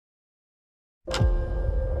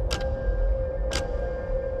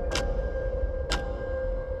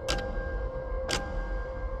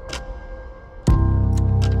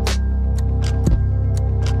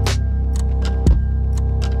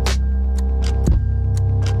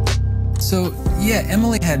So yeah,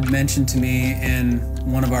 Emily had mentioned to me in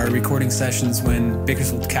one of our recording sessions when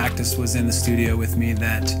Bakersfield Cactus was in the studio with me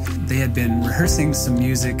that they had been rehearsing some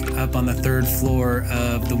music up on the 3rd floor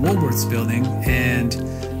of the Woolworths building and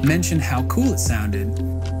mentioned how cool it sounded.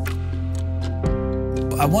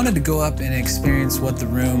 I wanted to go up and experience what the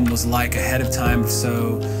room was like ahead of time,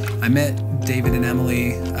 so I met David and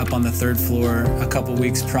Emily up on the 3rd floor a couple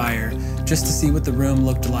weeks prior just to see what the room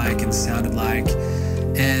looked like and sounded like.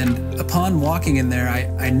 And upon walking in there,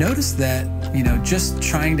 I noticed that, just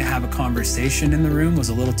trying to have a conversation in the room was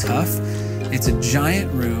a little tough. It's a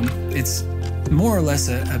giant room. It's more or less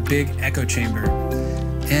a big echo chamber.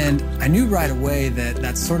 And I knew right away that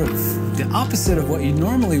that's sort of the opposite of what you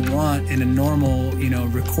normally want in a normal,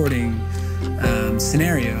 recording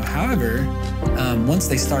scenario. However, once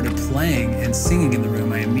they started playing and singing in the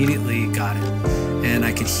room, I immediately got it. And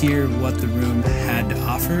I could hear what the room had to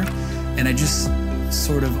offer. And I just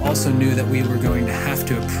sort of also knew that we were going to have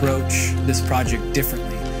to approach this project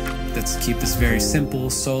differently. Let's keep this very simple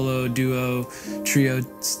solo, duo, trio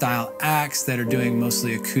style acts that are doing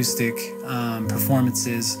mostly acoustic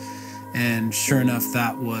performances. And sure enough,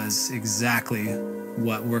 that was exactly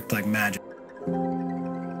what worked like magic.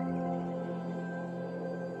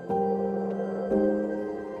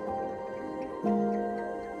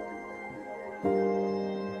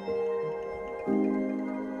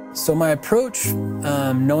 So my approach,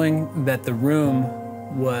 knowing that the room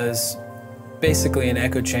was basically an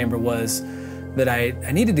echo chamber, was that I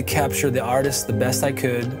needed to capture the artist the best I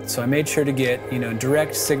could. So I made sure to get,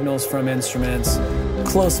 direct signals from instruments,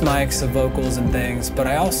 close mics of vocals and things, but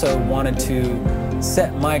I also wanted to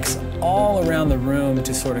set mics all around the room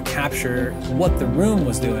to sort of capture what the room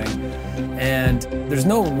was doing. And there's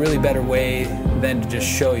no really better way than to just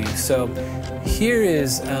show you. So here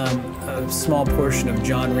is a small portion of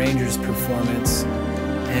John Ranger's performance,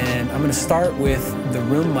 and I'm going to start with the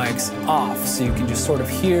room mics off so you can just sort of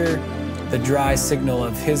hear the dry signal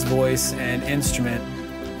of his voice and instrument,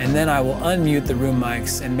 and then I will unmute the room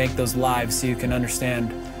mics and make those live so you can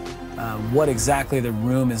understand what exactly the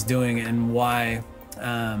room is doing and why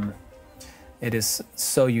it is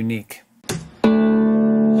so unique.